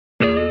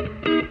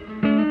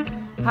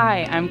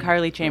Hi, I'm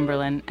Carly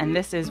Chamberlain, and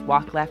this is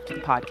Walk Left, the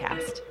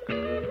podcast.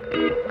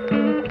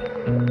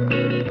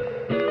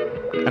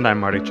 And I'm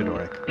Marty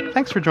Jodorek.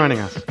 Thanks for joining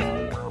us.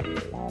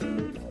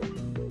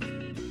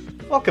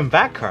 Welcome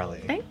back,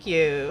 Carly. Thank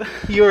you.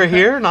 You were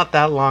here not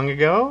that long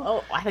ago.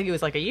 Oh, I think it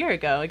was like a year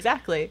ago,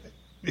 exactly.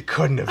 It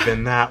couldn't have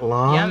been that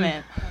long. Yeah,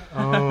 man.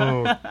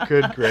 Oh,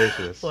 good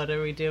gracious. What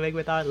are we doing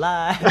with our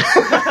lives?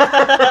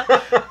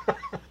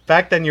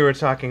 Back then you were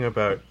talking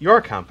about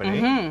your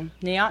company.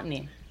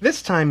 Neoteny.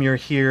 This time you're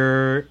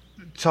here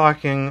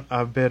talking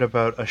a bit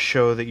about a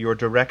show that you're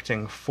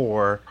directing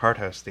for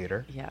Harthouse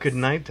Theatre. Yes. Good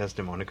night,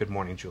 Desdemona. Good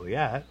morning,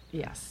 Juliet.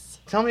 Yes.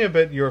 Tell me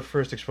about your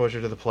first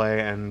exposure to the play,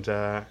 and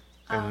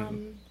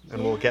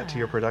we'll get to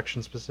your yeah.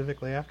 production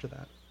specifically after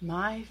that.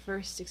 My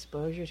first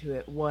exposure to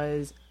it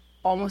was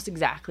almost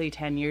exactly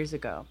 10 years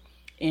ago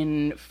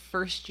in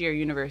first year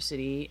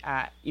university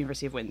at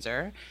University of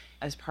Windsor.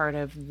 As part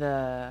of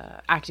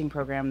the acting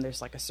program,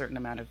 there's like a certain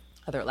amount of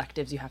other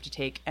electives you have to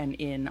take, and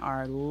in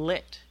our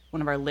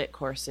one of our lit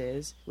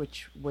courses,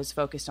 which was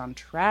focused on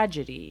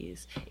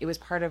tragedies, it was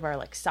part of our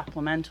like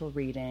supplemental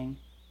reading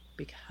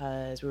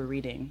because we were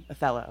reading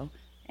Othello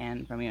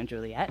and Romeo and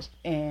Juliet,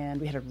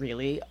 and we had a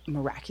really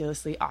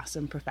miraculously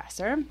awesome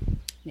professor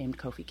named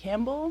Kofi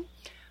Campbell,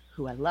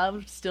 who I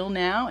loved still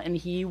now, and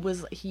he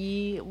was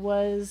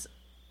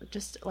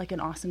just like an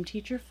awesome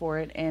teacher for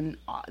it, and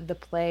the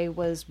play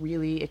was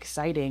really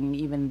exciting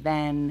even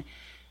then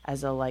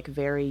as a like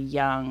very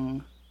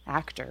young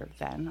actor.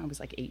 Then I was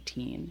like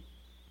 18.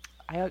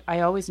 I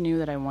always knew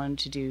that I wanted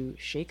to do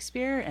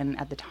Shakespeare, and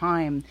at the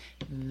time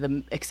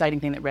the exciting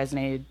thing that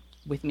resonated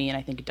with me, and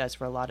I think it does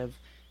for a lot of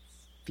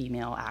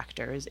female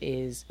actors,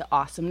 is the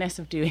awesomeness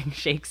of doing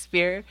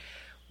Shakespeare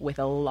with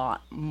a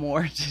lot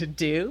more to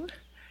do.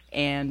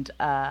 And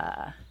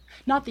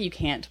not that you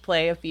can't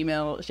play a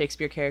female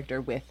Shakespeare character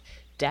with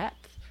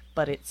depth,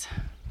 but it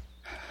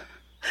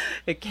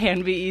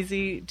can be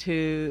easy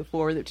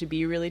for it to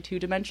be really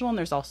two-dimensional. And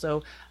there's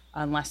also,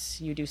 unless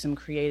you do some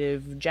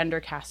creative gender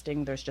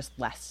casting, there's just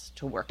less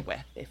to work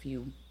with if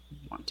you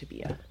want to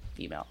be a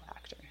female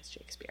actor as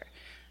Shakespeare.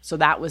 So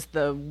that was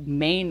the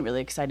main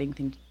really exciting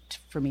thing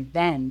for me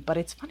then. But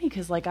it's funny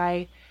because like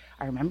I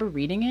remember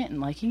reading it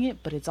and liking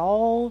it, but it's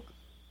all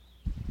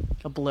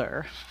a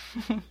blur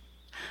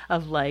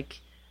of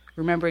like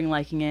remembering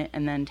liking it,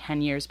 and then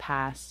 10 years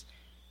pass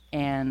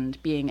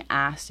and being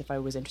asked if I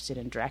was interested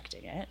in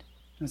directing it.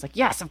 I was like,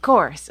 yes, of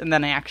course. And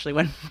then I actually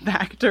went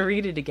back to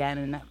read it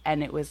again,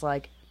 and it was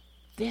like,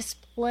 this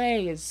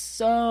play is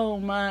so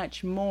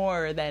much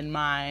more than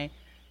my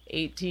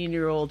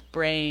 18-year-old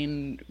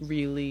brain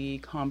really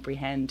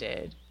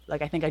comprehended.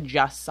 Like, I think I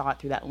just saw it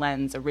through that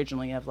lens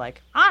originally of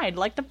like, I'd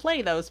like to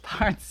play those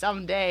parts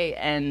someday.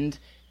 And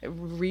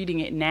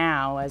reading it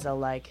now as a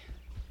like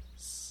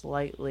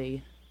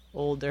slightly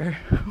older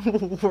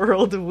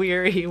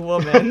world-weary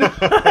woman,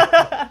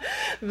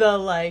 the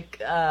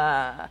like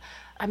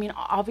I mean,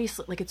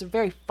 obviously, like, it's a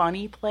very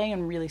funny play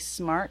and really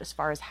smart as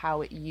far as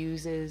how it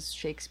uses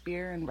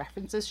Shakespeare and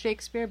references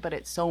Shakespeare, but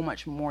it's so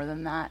much more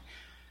than that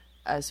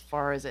as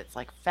far as its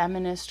like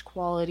feminist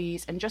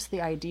qualities and just the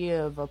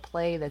idea of a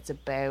play that's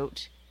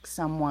about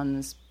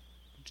someone's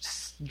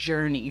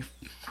journey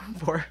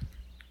for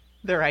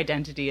their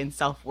identity and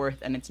self-worth,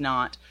 and it's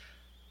not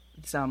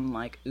some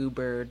like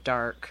uber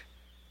dark,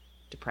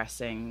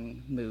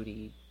 depressing,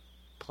 moody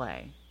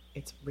play.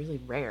 It's really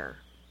rare.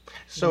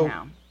 So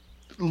now.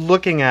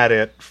 Looking at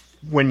it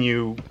when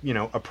you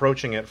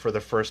approaching it for the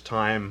first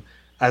time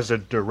as a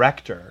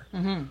director,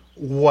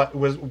 what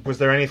was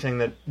there anything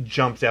that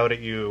jumped out at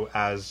you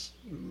as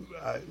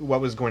what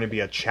was going to be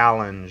a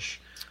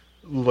challenge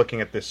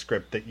looking at this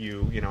script that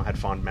you had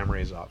fond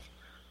memories of?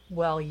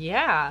 Well,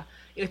 yeah.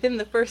 Within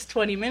the first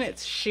 20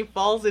 minutes, she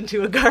falls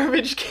into a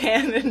garbage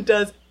can and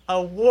does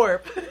a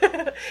warp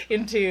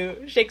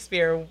into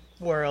Shakespeare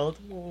world,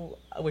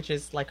 which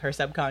is like her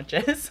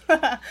subconscious.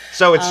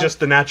 So it's just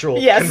the natural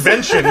yes.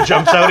 convention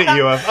jumps out at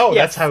you of, yes.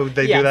 That's how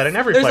they do that in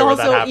every play where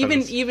that happens.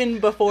 There's also, even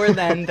before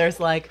then, there's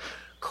like,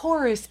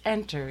 chorus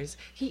enters.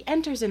 He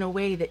enters in a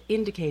way that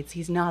indicates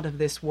he's not of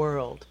this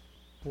world.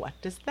 What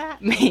does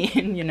that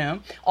mean?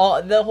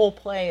 The whole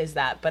play is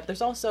that. But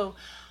there's also,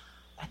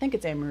 I think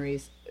it's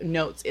Anne-Marie's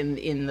notes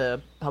in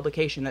the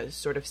publication that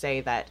sort of say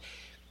that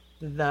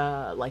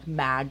the like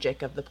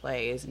magic of the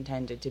play is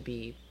intended to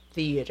be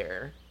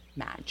theater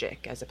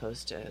magic as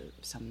opposed to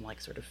some like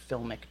sort of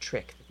filmic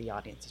trick that the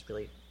audience is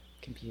really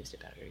confused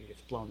about or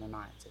you've blown their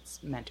minds.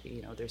 It's meant to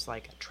be, there's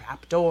like a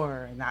trap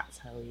door and that's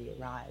how he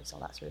arrives, all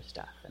that sort of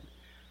stuff. And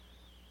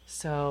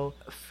so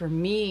for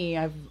me,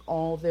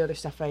 all the other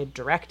stuff I had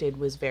directed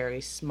was very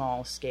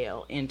small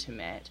scale,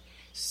 intimate.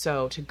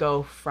 So to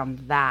go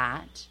from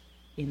that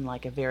in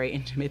like a very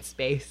intimate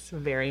space,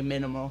 very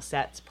minimal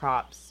sets,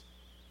 props,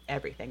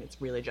 everything, it's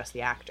really just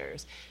the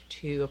actors,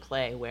 to a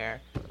play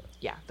where,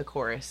 the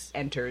chorus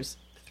enters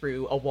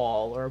through a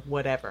wall or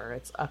whatever.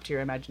 It's up to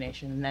your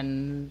imagination. And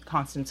then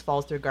Constance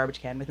falls through a garbage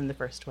can within the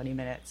first 20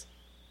 minutes.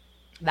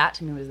 That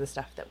to me was the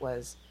stuff that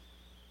was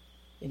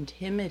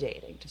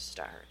intimidating to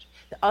start.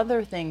 The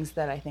other things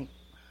that I think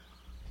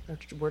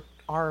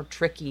are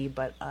tricky,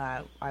 but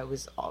I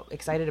was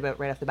excited about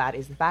right off the bat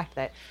is the fact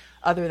that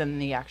other than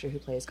the actor who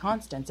plays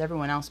Constance,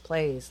 everyone else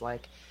plays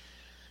like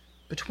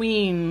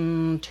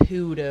between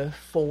 2 to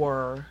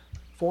 4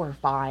 or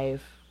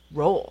 5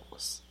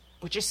 roles,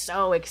 which is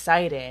so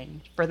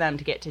exciting for them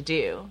to get to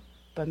do.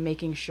 But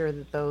making sure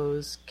that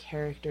those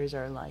characters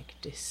are like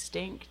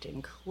distinct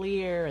and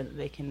clear and that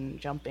they can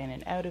jump in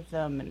and out of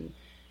them, and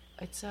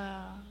that's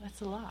a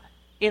lot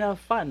in a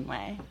fun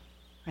way,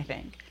 I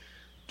think.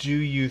 Do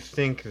you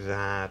think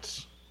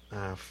that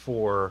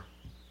for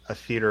a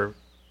theater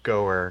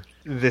goer,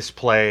 this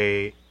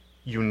play,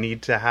 you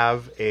need to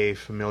have a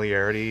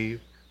familiarity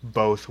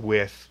both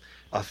with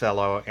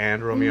Othello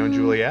and Romeo and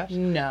Juliet?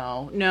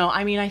 No.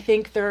 I mean, I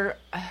think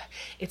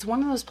it's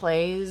one of those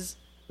plays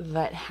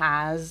that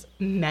has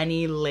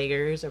many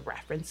layers of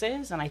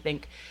references, and I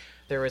think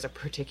there is a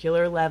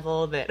particular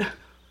level that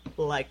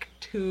like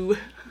 2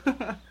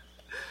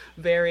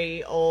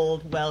 very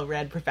old,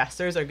 well-read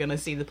professors are going to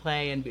see the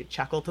play and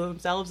chuckle to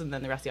themselves, and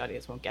then the rest of the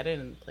audience won't get it,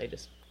 and the play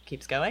just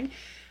keeps going.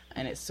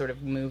 And it sort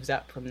of moves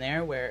up from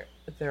there, where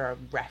there are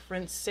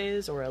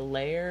references or a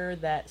layer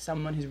that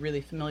someone who's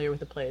really familiar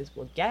with the plays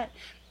will get,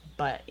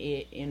 but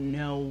it in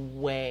no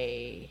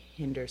way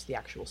hinders the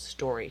actual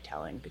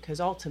storytelling,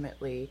 because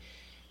ultimately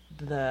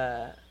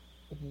the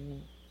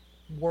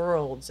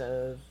worlds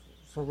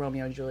for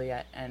Romeo and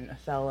Juliet and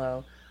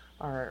Othello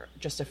are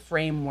just a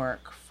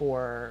framework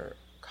for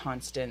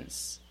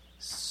Constance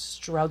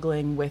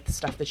struggling with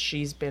stuff that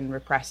she's been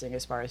repressing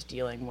as far as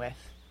dealing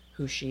with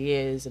who she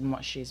is and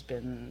what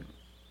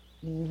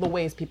the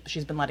ways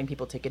she's been letting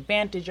people take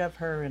advantage of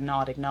her and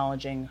not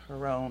acknowledging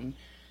her own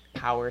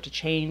power to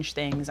change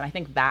things. And I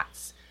think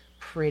that's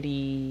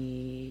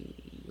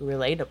pretty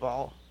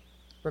relatable,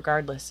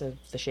 regardless of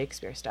the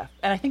Shakespeare stuff.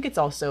 And I think it's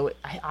also,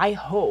 I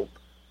hope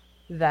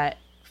that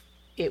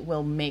it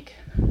will make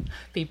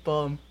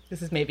people,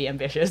 this is maybe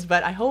ambitious,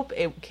 but I hope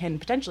it can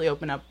potentially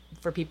open up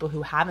for people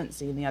who haven't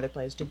seen the other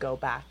plays to go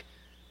back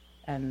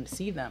and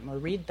see them or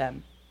read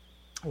them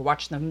or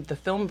watch them, the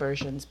film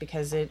versions,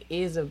 because it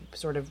is a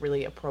sort of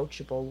really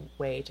approachable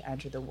way to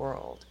enter the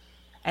world.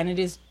 And it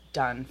is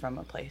done from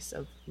a place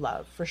of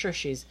love. For sure,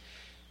 she's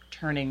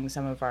turning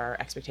some of our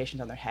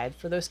expectations on their head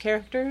for those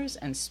characters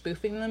and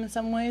spoofing them in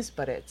some ways,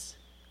 but it's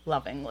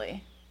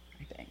lovingly,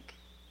 I think.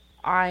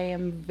 I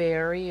am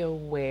very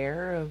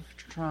aware of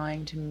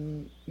trying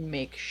to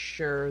make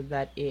sure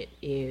that it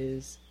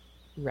is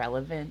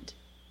relevant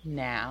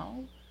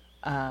now,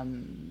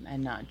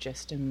 and not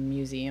just a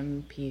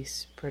museum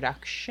piece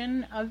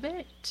production of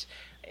it,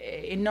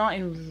 not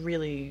in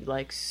really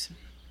like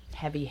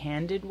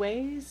heavy-handed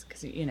ways,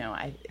 because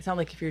it's not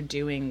like if you're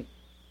doing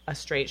a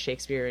straight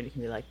Shakespeare and you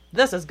can be like,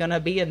 this is gonna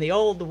be in the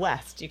Old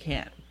West. You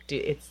can't do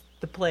it's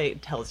the play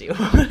tells you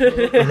what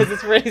it is.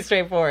 It's pretty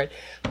straightforward,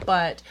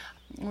 but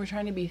we're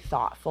trying to be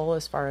thoughtful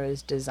as far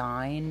as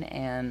design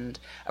and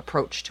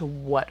approach to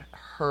what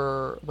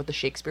the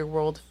Shakespeare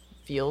world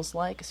feels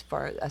like, as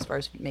far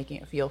as making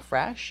it feel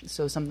fresh.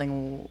 So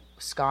something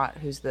Scott,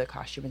 who's the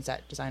costume and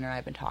set designer, and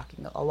I've been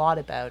talking a lot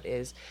about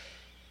is,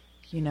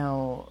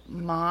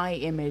 my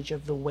image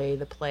of the way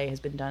the play has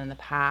been done in the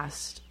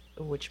past,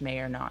 which may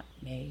or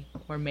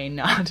may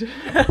not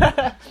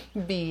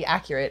be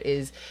accurate,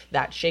 is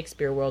that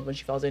Shakespeare world, when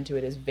she falls into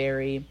it, is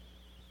very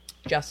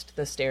just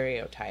the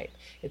stereotype.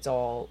 It's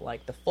all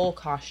like the full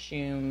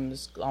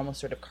costumes, almost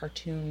sort of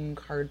cartoon,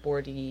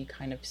 cardboardy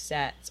kind of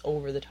sets,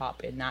 over the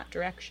top in that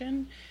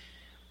direction,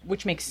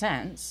 which makes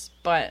sense.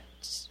 But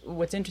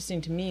what's interesting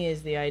to me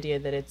is the idea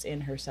that it's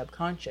in her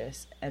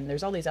subconscious, and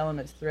there's all these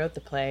elements throughout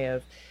the play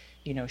of,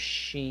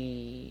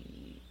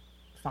 she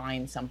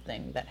finds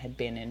something that had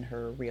been in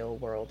her real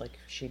world, like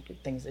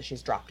things that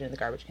she's dropped into the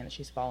garbage can that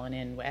she's fallen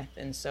in with,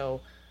 and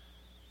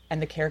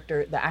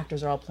the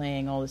actors are all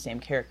playing all the same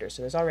characters,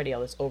 so there's already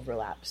all this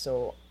overlap.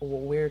 So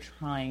what we're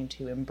trying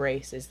to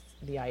embrace is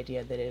the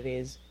idea that it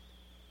is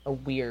a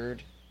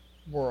weird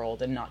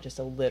world and not just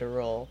a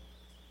literal,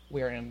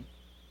 we're in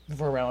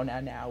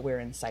Verona now, we're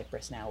in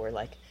Cyprus now, we're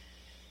like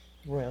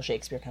Royal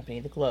Shakespeare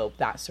Company, the Globe,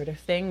 that sort of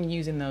thing,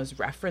 using those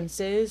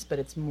references, but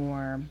it's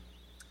more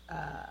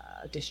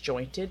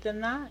disjointed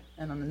than that.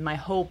 And my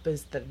hope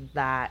is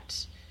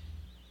that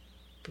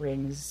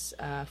brings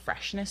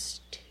freshness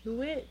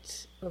to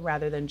it,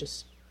 rather than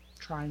just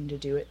trying to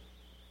do it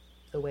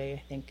the way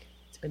I think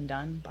it's been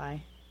done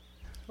by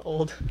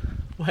old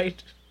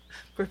white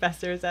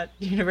professors at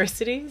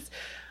universities,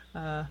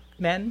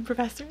 men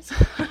professors.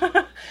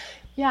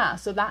 Yeah,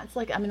 so that's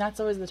that's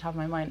always at the top of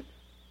my mind.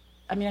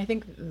 I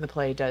think the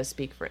play does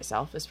speak for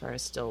itself as far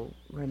as still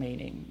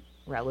remaining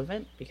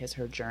relevant, because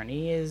her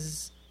journey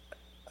is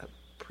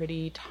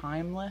pretty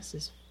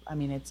timeless.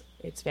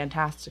 It's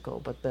fantastical,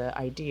 but the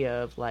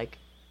idea of like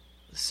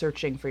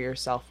searching for your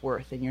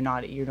self-worth, and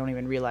you don't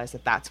even realize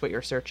that that's what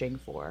you're searching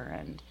for,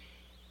 and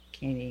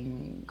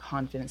gaining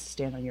confidence to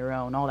stand on your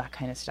own, all that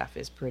kind of stuff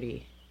is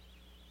pretty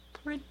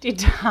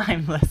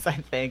timeless, I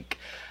think.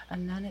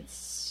 And then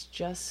it's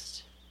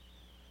just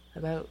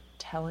about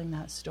telling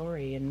that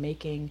story and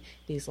making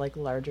these like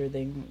larger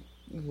than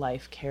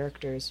life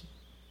characters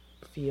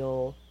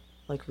feel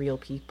like real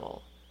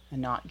people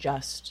and not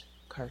just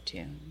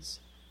cartoons.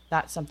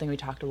 That's something we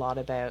talked a lot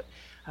about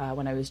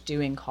when I was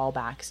doing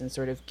callbacks and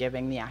sort of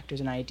giving the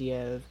actors an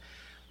idea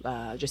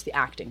of just the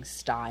acting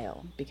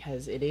style,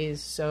 because it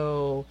is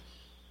so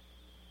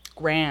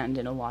grand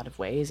in a lot of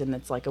ways, and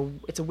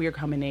it's a weird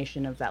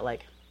combination of that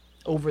like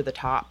over the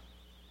top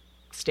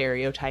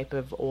stereotype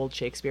of old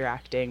Shakespeare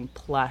acting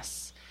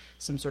plus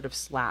some sort of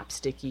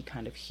slapsticky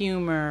kind of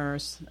humor.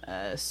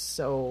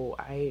 So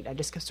I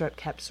just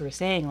kept sort of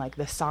saying like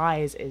the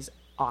size is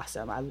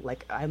awesome.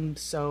 I'm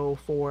so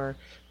for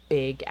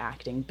big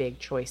acting, big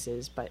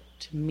choices, but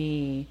to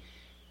me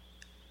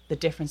the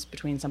difference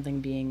between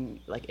something being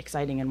like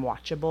exciting and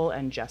watchable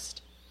and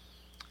just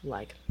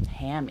like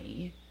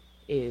hammy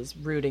is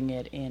rooting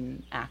it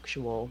in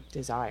actual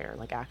desire,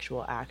 like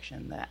actual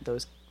action, that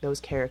those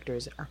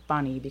characters are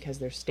funny because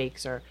their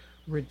stakes are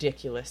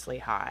ridiculously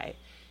high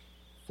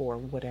for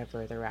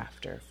whatever they're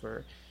after.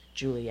 For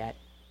Juliet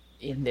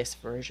in this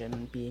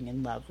version being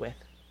in love with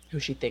who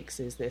she thinks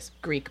is this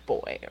Greek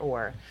boy,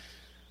 or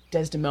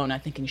Desdemona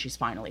thinking she's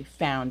finally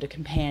found a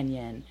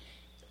companion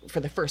for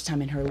the first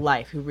time in her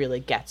life who really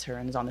gets her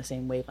and is on the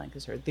same wavelength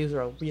as her. These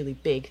are all really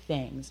big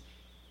things,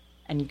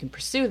 and you can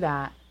pursue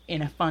that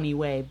in a funny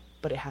way,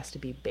 but it has to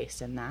be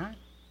based in that.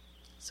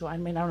 So I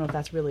mean, I don't know if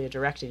that's really a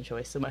directing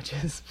choice so much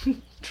as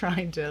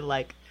trying to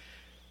like,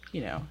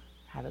 you know,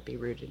 have it be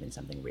rooted in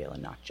something real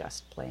and not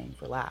just playing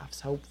for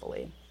laughs,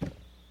 hopefully.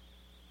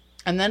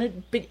 And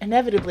then it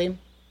inevitably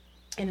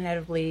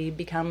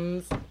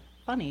becomes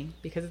funny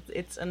because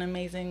it's an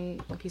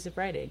amazing piece of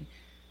writing.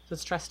 So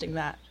it's trusting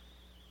that,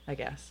 I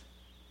guess.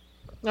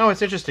 No,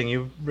 it's interesting.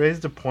 You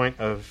raised the point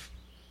of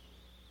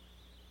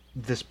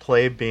this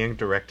play being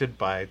directed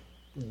by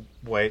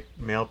white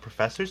male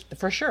professors.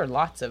 For sure,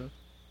 lots of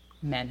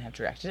men have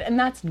directed. And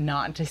that's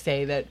not to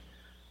say that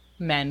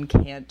men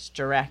can't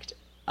direct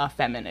a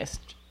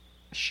feminist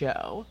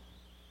show.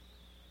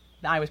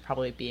 I was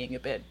probably being a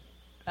bit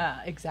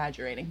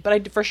exaggerating,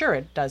 but for sure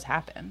it does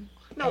happen.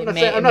 No,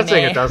 I'm not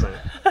saying it doesn't.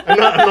 I'm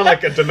not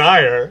like a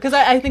denier. Because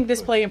I think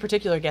this play in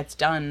particular gets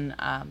done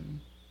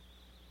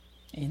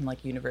in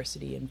like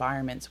university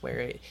environments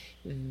where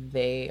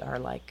they are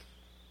like,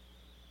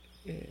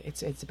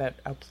 it's about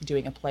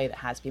doing a play that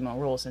has female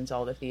roles, since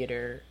all the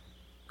theater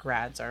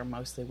grads are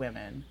mostly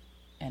women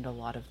and a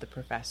lot of the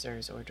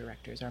professors or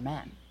directors are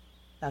men.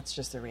 That's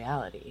just the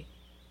reality.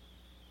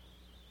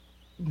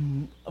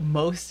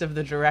 Most of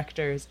the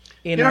directors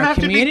in our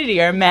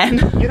community are men.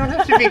 You don't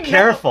have to be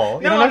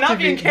careful. No, I'm not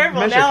being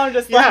careful. Measured. Now I'm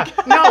just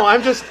like... No,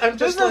 I'm just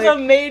this like... is a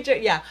major...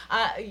 Yeah.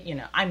 You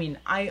know, I mean,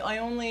 I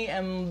only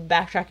am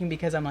backtracking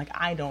because I'm like,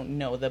 I don't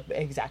know the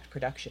exact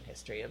production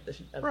history of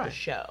the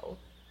show.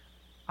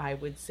 I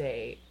would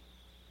say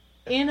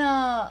in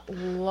a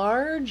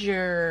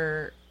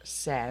larger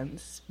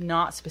sense,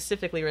 not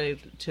specifically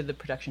related to the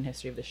production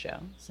history of the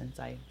show, since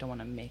I don't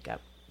want to make up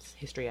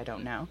history I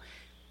don't know.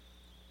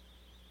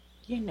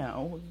 You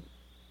know,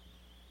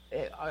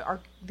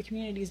 the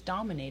community is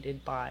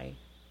dominated by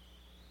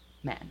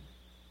men,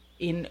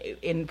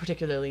 in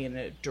particularly in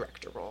the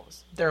director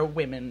roles. There are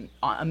women,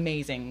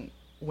 amazing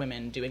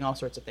women doing all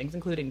sorts of things,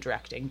 including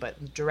directing,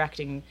 but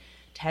directing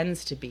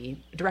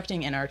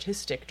and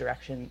artistic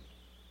direction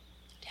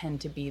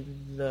tend to be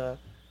the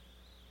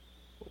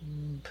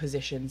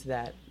positions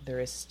that there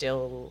is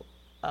still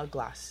a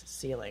glass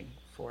ceiling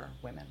for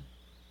women.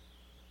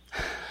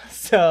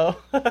 So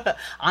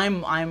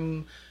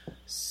I'm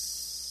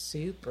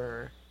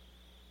super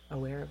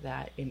aware of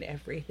that in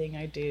everything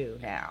I do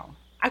now.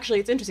 Actually,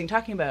 it's interesting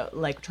talking about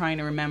like trying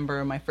to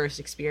remember my first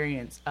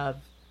experience of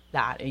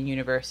that in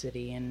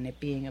university and it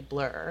being a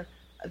blur.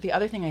 The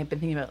other thing I've been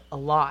thinking about a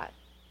lot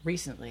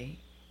recently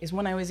is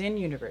when I was in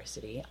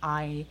university,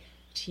 I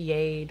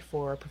TA'd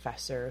for a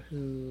professor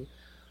who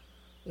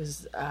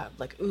was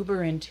like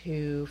uber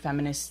into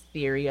feminist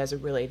theory as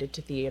it related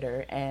to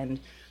theater, and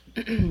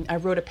I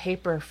wrote a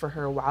paper for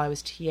her while I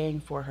was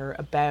TAing for her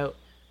about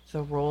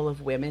the role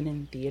of women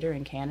in theater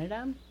in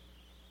Canada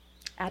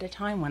at a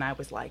time when I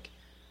was like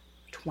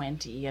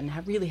 20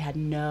 and really had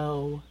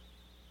no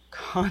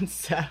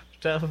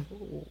concept of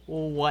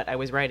what I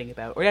was writing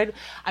about. Or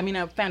I mean,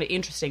 I found it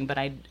interesting, but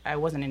I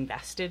wasn't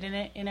invested in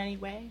it in any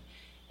way.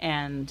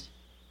 And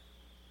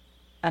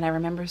I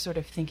remember sort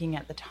of thinking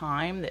at the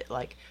time that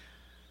like,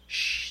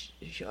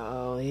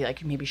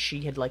 like maybe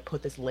she had like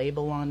put this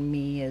label on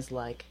me as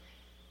like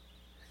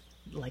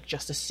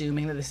just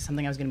assuming that this is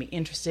something I was going to be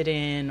interested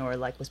in, or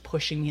like was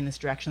pushing me in this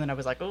direction that I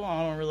was like, oh,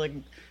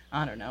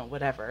 I don't know,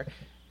 whatever.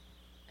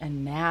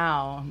 And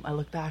now I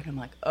look back and I'm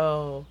like,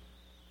 oh,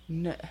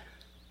 no,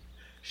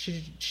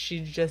 she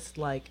just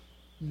like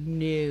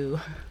knew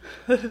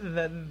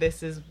that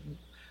this is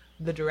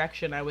the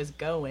direction I was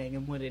going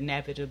and would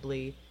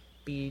inevitably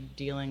be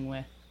dealing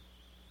with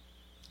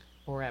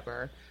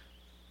forever.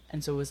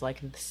 And so it was like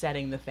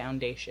setting the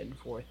foundation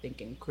for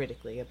thinking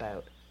critically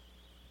about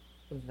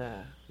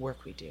the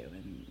work we do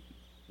and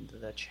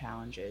the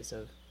challenges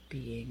of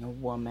being a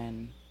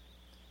woman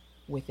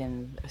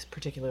within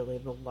particularly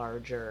the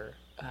larger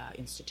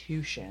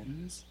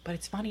institutions. But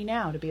it's funny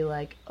now to be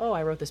like, oh,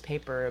 I wrote this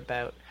paper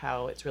about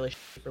how it's really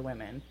shitty for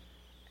women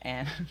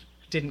and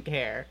didn't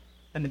care.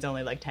 And it's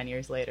only like 10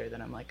 years later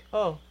that I'm like,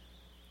 oh,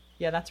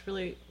 yeah, that's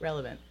really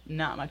relevant.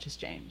 Not much has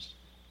changed.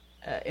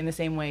 In the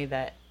same way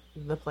that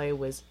the play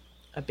was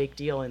a big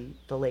deal in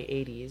the late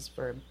 80s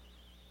for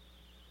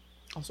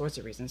all sorts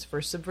of reasons,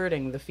 for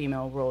subverting the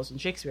female roles in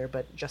Shakespeare,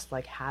 but just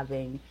like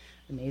having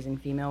amazing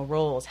female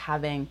roles,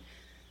 having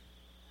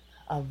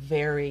a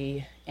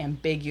very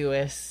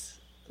ambiguous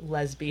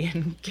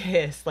lesbian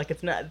kiss. Like,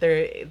 it's not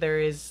there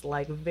is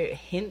like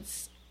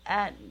hints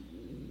at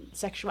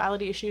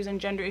sexuality issues and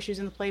gender issues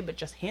in the play, but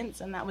just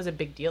hints, and that was a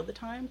big deal at the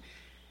time.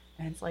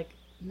 And it's like,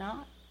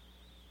 not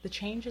the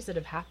changes that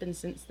have happened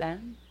since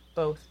then,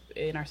 both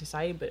in our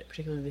society but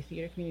particularly the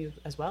theater community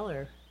as well,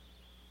 are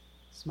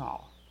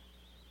small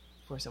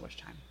for so much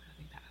time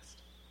having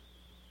passed.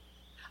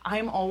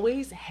 I'm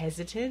always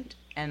hesitant,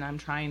 and I'm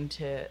trying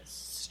to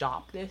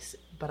stop this,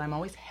 but I'm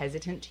always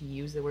hesitant to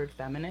use the word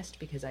feminist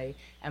because I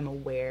am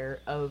aware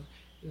of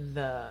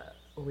the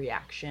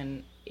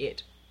reaction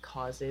it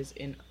causes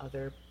in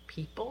other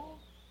people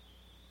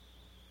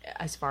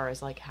as far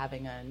as like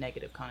having a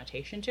negative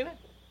connotation to it.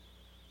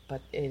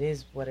 But it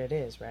is what it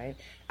is, right?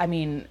 I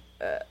mean,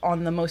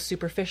 on the most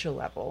superficial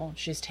level,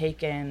 she's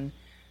taken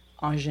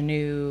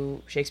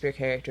ingenue Shakespeare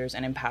characters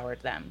and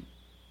empowered them.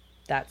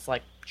 That's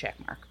like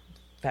checkmark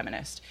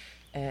feminist.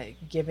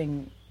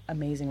 Giving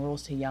amazing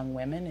roles to young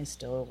women is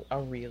still a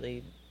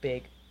really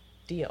big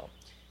deal.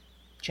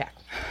 Check.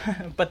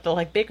 But the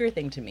like bigger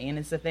thing to me, and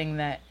it's the thing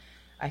that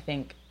I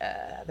think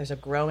there's a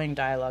growing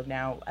dialogue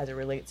now as it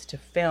relates to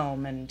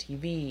film and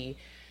TV,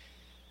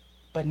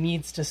 but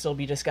needs to still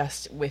be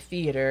discussed with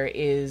theater,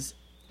 is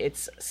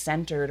it's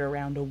centered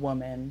around a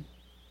woman,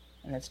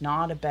 and it's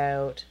not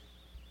about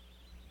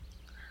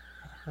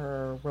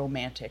her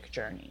romantic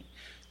journey.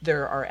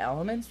 There are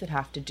elements that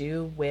have to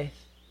do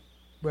with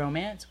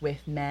romance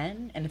with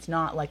men, and it's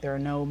not like there are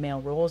no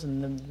male roles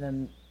and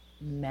the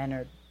men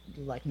are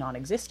like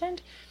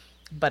non-existent,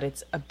 but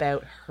it's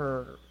about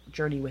her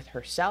journey with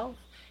herself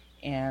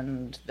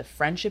and the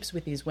friendships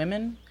with these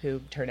women who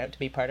turn out to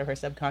be part of her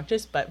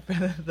subconscious. But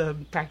for the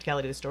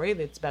practicality of the story,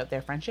 it's about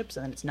their friendships,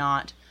 and it's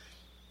not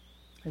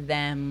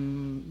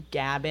them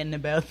gabbing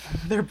about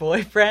their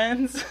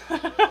boyfriends.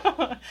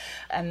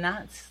 And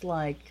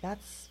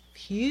that's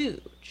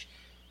huge.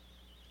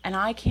 And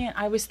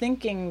I was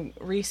thinking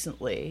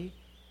recently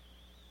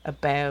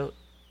about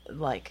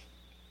like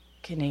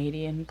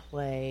Canadian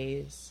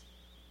plays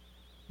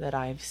that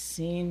I've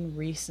seen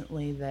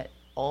recently that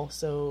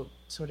also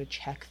sort of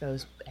check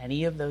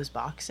any of those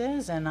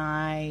boxes, and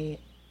I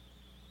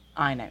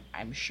know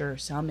I'm sure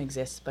some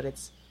exist, but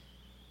it's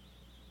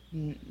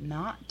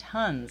not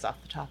tons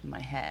off the top of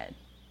my head.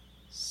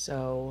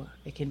 So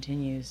it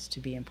continues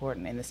to be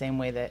important in the same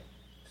way that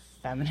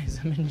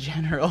feminism in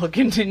general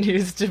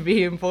continues to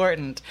be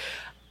important.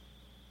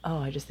 Oh,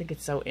 I just think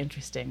it's so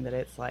interesting that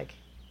it's like,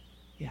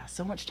 yeah,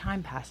 so much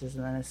time passes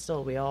and then it's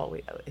still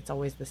it's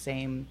always the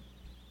same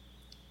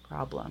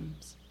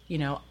problems. You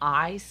know,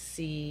 I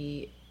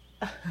see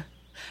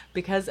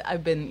because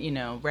I've been, you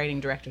know, writing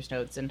director's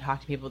notes and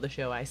talking to people at the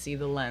show, I see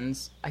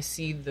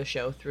the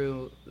show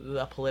through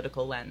the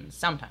political lens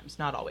sometimes,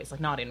 not always,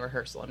 like not in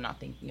rehearsal. I'm not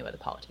thinking about the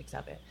politics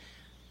of it.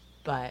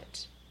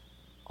 But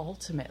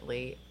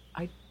ultimately,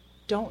 I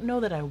don't know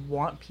that I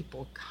want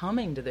people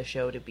coming to the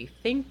show to be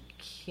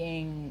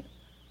thinking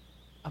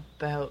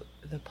about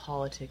the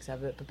politics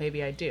of it, but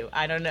maybe I do.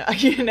 I don't know.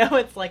 You know,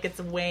 it's like it's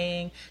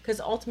weighing,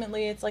 because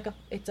ultimately it's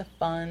a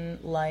fun,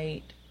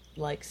 light,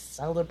 like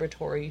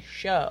celebratory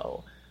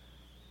show.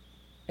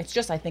 It's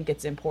just, I think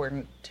it's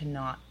important to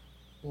not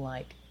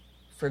like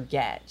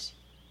forget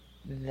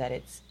that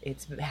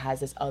it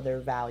has this other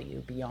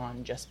value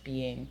beyond just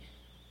being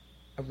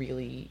a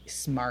really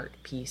smart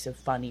piece of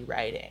funny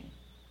writing,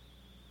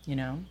 you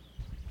know?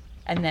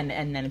 And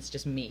then it's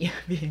just me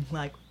being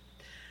like,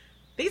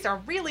 these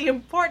are really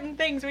important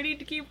things we need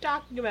to keep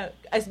talking about.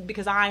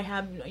 Because I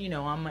have, you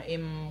know,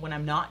 when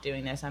I'm not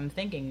doing this, I'm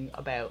thinking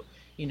about,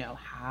 you know,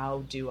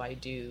 how do I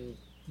do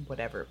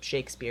whatever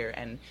Shakespeare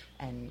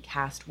and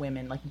cast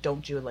women, like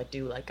don't do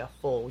like a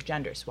full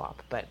gender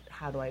swap, but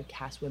how do I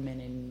cast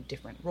women in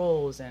different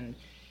roles and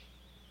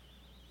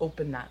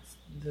open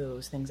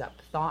those things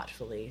up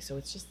thoughtfully. So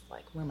it's just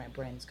like where my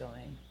brain's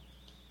going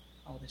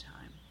all the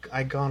time.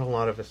 I got a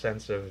lot of a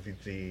sense of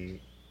the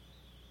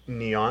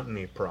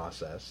neoteny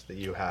process that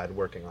you had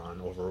working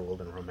on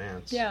Overruled and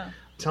Romance. Yeah.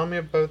 Tell me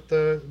about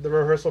the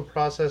rehearsal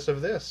process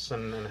of this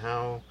and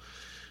how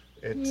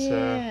it's...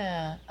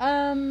 Yeah.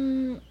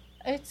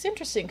 It's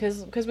interesting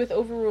because with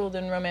Overruled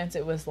and Romance,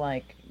 it was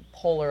like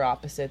polar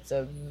opposites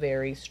of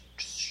very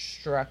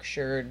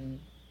structured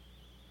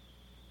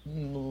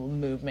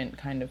movement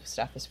kind of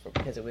stuff,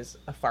 because it was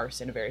a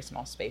farce in a very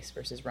small space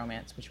versus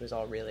Romance, which was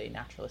all really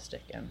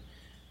naturalistic and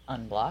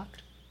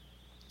unblocked.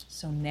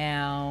 So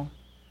now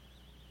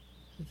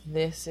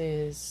this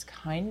is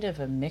kind of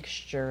a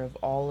mixture of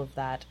all of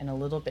that and a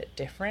little bit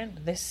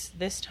different.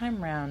 This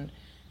time around,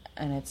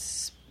 and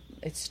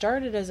it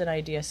started as an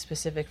idea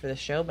specific for the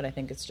show, but I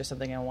think it's just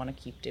something I want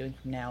to keep doing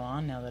from now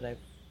on, now that I've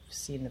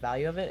seen the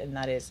value of it. And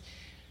that is,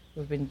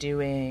 we've been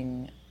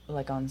doing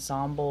like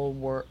ensemble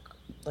work,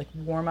 like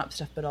warm-up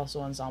stuff, but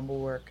also ensemble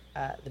work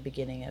at the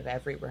beginning of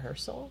every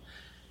rehearsal,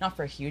 not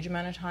for a huge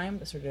amount of time,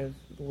 but sort of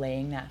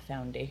laying that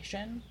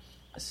foundation.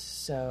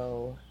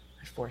 So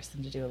I forced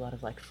them to do a lot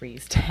of like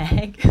freeze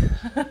tag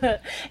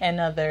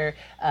and other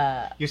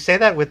You say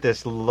that with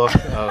this look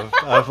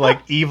of like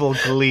evil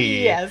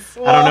glee. Yes,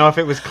 I don't know if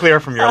it was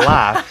clear from your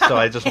laugh, so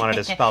I just wanted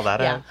to spell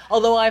that yeah. out.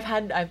 Although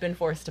I've been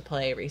forced to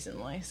play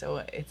recently, so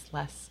it's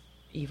less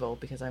evil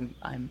because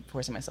I'm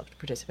forcing myself to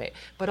participate.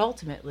 But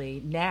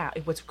ultimately, now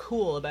what's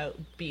cool about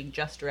being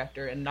just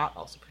director and not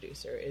also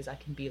producer is I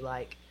can be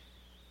like,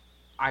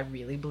 I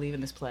really believe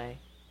in this play.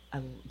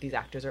 These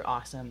actors are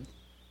awesome.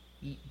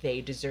 They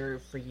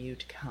deserve for you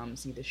to come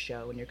see the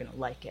show and you're going to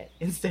like it.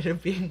 Instead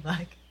of being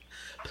like,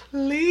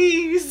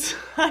 please,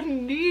 I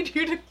need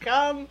you to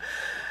come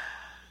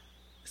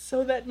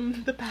so that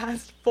the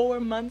past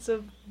 4 months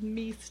of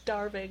me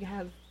starving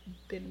have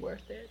been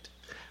worth it.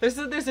 There's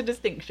a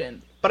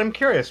distinction. But I'm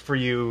curious, for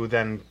you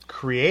then,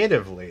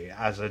 creatively,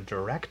 as a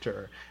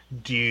director,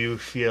 do you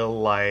feel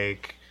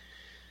like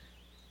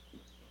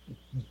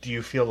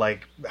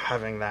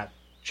having that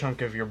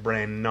chunk of your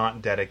brain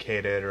not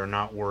dedicated or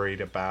not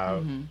worried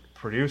about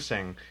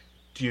producing,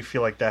 do you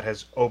feel like that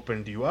has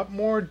opened you up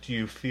more? Do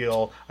you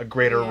feel a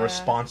greater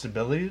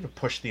responsibility to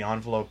push the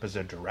envelope as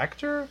a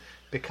director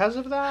because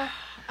of that?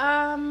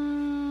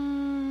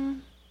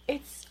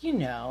 It's,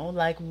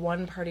 like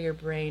one part of your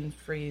brain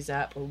frees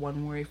up or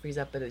one worry frees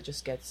up, but it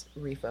just gets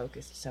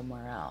refocused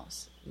somewhere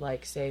else.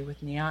 Like, say,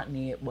 with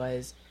Neoteny, it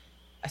was,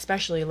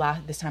 especially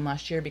this time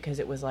last year, because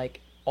it was,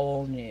 like,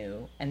 all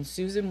new. And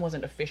Susan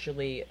wasn't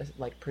officially,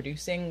 like,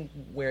 producing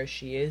where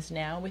she is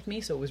now with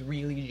me, so it was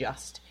really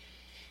just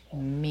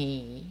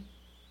me.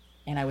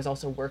 And I was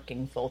also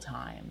working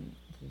full-time.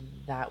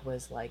 That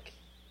was, like,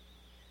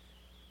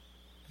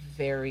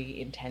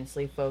 very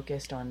intensely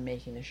focused on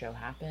making the show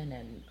happen,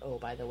 and oh,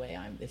 by the way,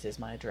 this is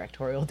my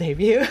directorial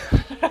debut.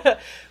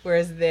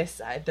 Whereas this,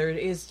 there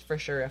is for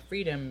sure a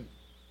freedom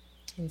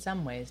in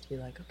some ways to be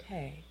like,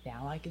 okay,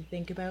 now I can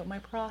think about my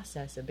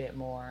process a bit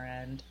more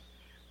and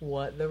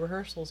what the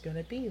rehearsal's going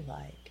to be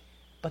like.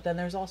 But then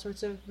there's all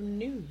sorts of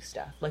new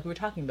stuff, like we were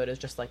talking about, is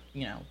just like,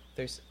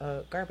 there's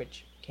a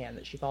garbage can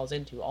that she falls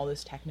into, all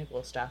this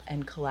technical stuff,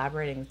 and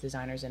collaborating with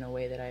designers in a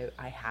way that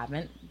I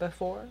haven't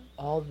before.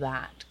 All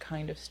that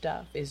kind of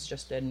stuff is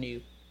just a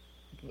new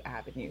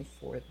avenue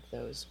for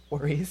those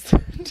worries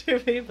to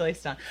be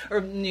placed on,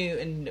 or new,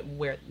 and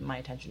where my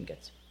attention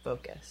gets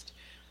focused.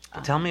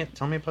 Tell me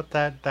about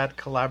that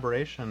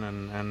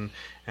collaboration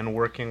and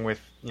working with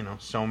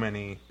so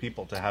many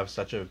people to have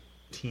such a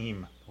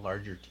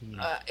larger team.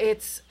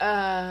 It's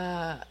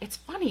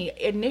funny.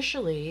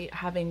 Initially,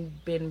 having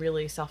been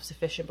really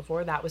self-sufficient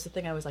before, that was the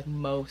thing I was like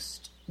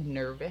most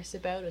nervous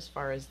about as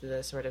far as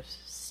the sort of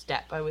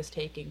step I was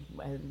taking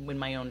in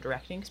my own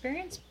directing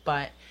experience.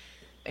 But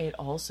it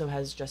also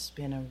has just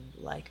been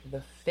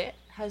the fit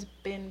has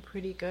been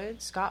pretty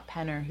good. Scott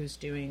Penner, who's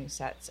doing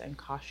sets and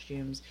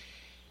costumes,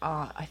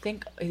 I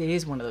think it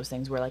is one of those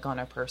things where, like, on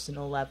a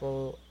personal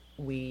level,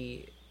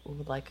 we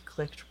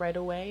clicked right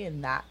away,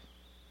 and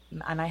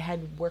I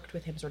had worked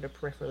with him sort of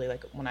peripherally,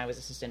 like when I was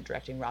assistant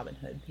directing Robin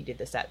Hood, he did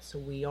the set, so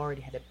we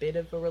already had a bit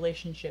of a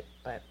relationship.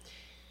 But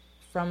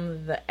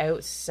from the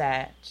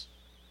outset,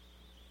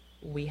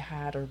 we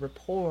had a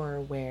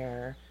rapport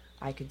where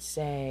I could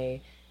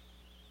say,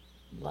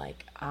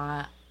 like,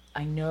 I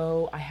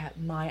know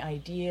my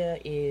idea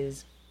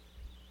is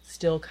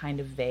still kind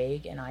of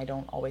vague, and I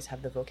don't always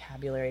have the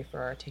vocabulary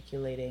for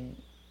articulating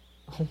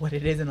what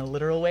it is in a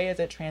literal way as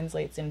it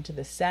translates into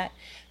the set,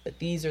 but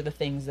these are the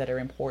things that are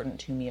important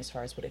to me as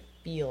far as what it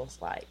feels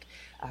like.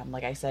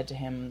 Like I said to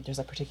him, there's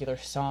a particular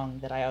song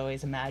that I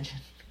always imagine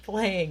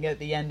playing at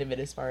the end of it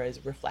as far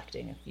as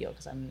reflecting a feel,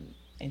 because I'm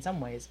in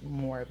some ways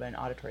more of an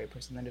auditory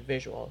person than a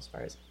visual as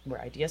far as where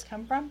ideas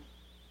come from.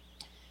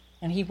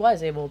 And he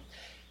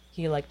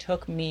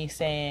took me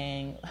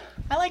saying,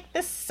 I like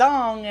this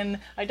song and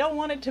I don't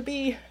want it to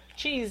be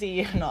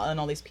cheesy and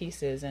all these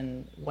pieces,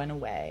 and went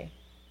away.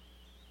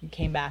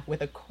 Came back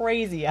with a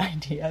crazy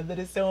idea that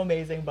is so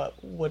amazing but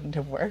wouldn't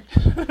have worked.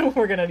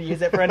 We're going to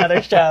use it for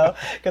another show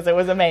because it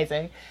was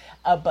amazing.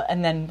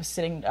 And then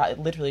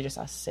literally just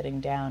us sitting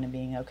down and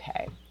being,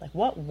 okay, like,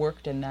 what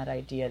worked in that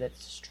idea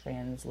that's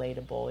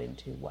translatable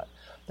into what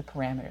the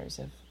parameters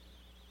of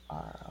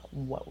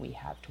what we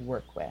have to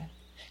work with.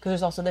 Because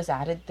there's also this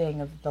added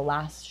thing of the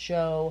last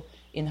show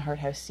in the Heart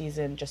House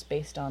season, just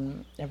based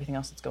on everything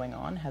else that's going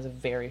on, has a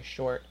very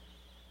short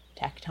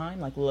tech time,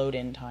 like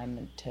load-in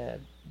time to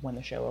when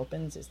the show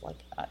opens is like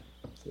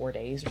 4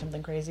 days or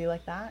something crazy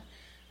like that,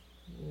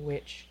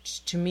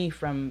 which to me,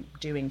 from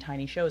doing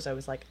tiny shows, I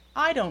was like,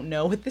 I don't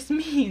know what this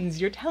means.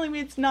 You're telling me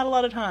it's not a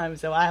lot of time,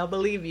 so I'll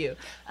believe you.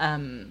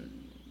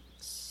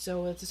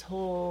 So it's this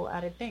whole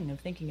added thing of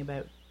thinking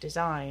about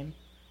design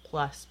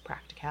plus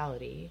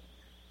practicality,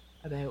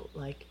 about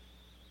like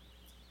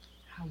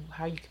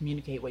how you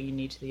communicate what you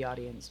need to the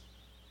audience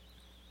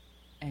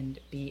and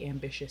be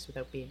ambitious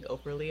without being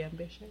overly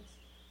ambitious.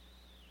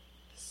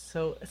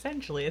 So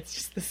essentially, it's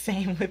just the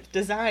same with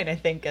design, I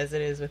think, as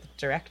it is with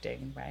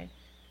directing, right?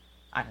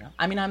 I don't know.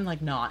 I mean, I'm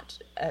like not,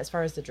 as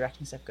far as the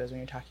directing stuff goes, when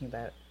you're talking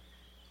about,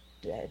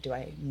 do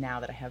I, now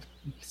that I have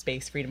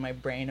space freed in my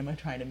brain, am I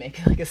trying to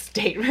make like a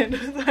statement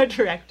with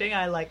directing?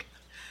 I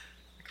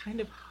kind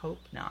of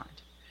hope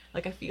not.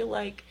 Like, I feel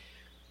like,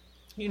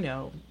 you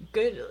know,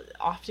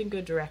 often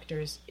good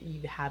directors,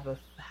 you have a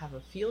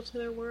feel to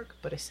their work,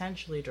 but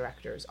essentially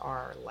directors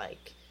are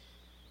like,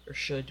 or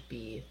should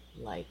be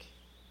like,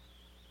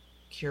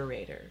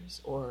 curators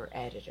or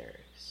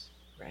editors,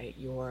 right?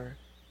 You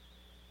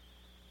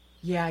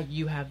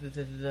have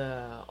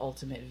the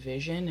ultimate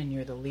vision and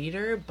you're the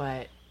leader,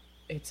 but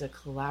it's a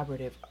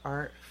collaborative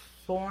art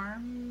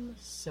form,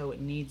 so it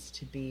needs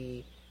to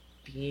be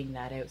being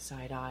that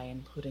outside eye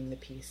and putting the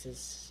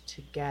pieces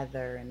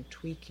together and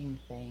tweaking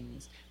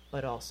things,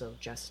 but also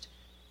just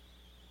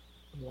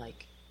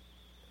like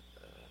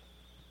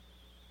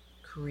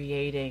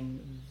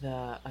creating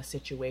a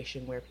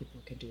situation where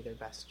people can do their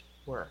best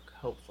work,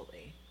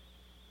 hopefully,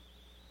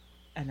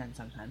 and then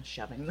sometimes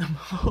shoving them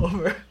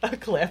over a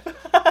cliff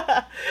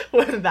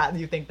when that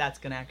you think that's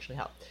going to actually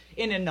help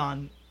in a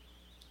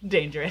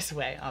non-dangerous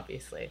way,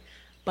 obviously.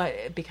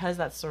 But because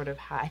that's sort of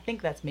how, I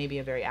think that's maybe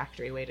a very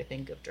actory way to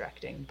think of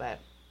directing, but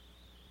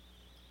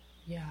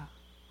yeah,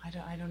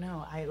 I don't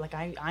know.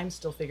 I'm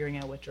still figuring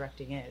out what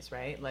directing is,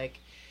 right? Like,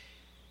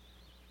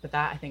 but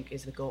that I think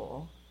is the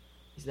goal,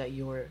 is that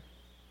you're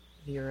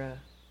a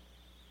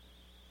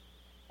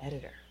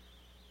editor.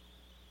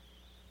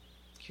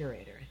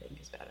 Curator, I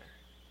think, is better.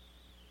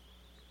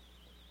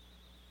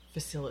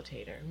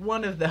 Facilitator.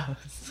 One of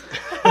those.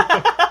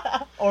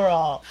 Or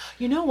all.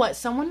 You know what?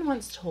 Someone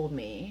once told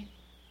me,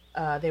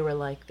 they were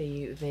like,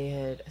 they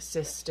had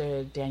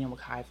assisted Daniel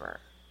McIver,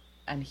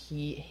 and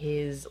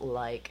his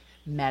like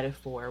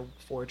metaphor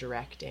for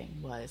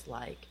directing was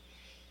like,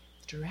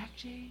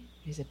 directing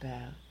is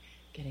about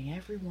getting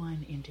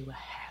everyone into a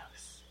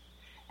house,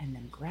 and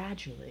then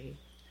gradually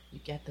you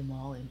get them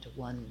all into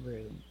one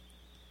room.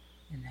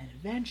 And then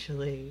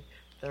eventually,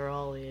 they're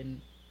all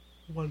in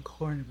one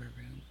corner of a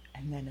room.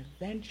 And then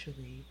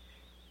eventually,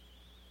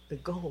 the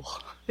goal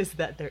is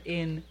that they're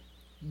in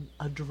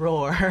a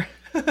drawer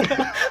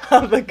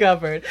of the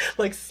cupboard,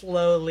 like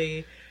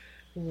slowly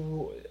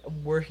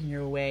working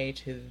your way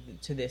to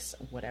this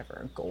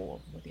whatever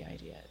goal, what the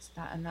idea is.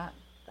 That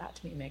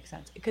to me makes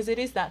sense. Because it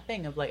is that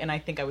thing of like, and I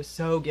think I was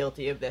so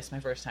guilty of this my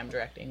first time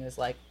directing, is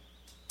like,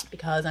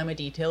 because I'm a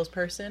details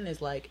person,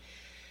 is like,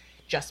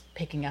 just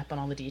picking up on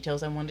all the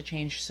details I wanted to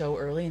change so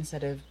early,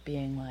 instead of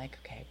being like,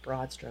 okay,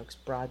 broad strokes,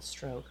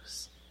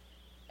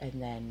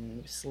 and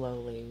then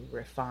slowly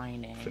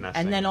refining. Finessing.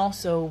 And then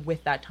also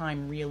with that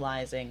time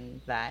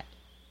realizing that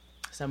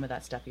some of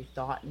that stuff you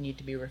thought need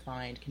to be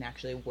refined can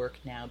actually work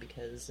now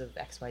because of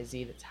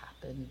XYZ that's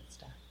happened and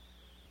stuff.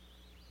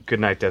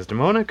 Good night,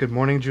 Desdemona. Good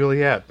morning,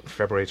 Juliet.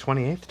 February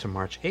 28th to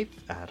March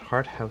 8th at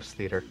Hart House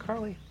Theatre.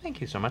 Carly,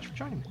 thank you so much for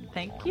joining me.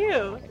 Thank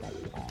you.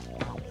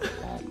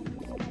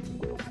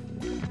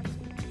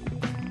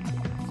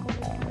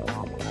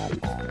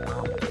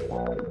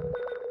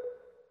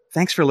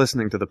 Thanks for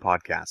listening to the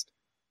podcast.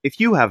 If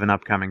you have an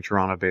upcoming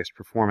Toronto-based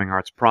performing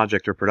arts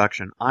project or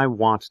production, I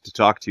want to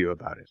talk to you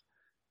about it.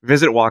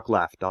 Visit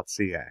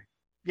walkleft.ca.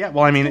 Yeah,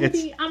 well, I mean,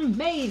 it's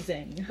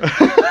amazing.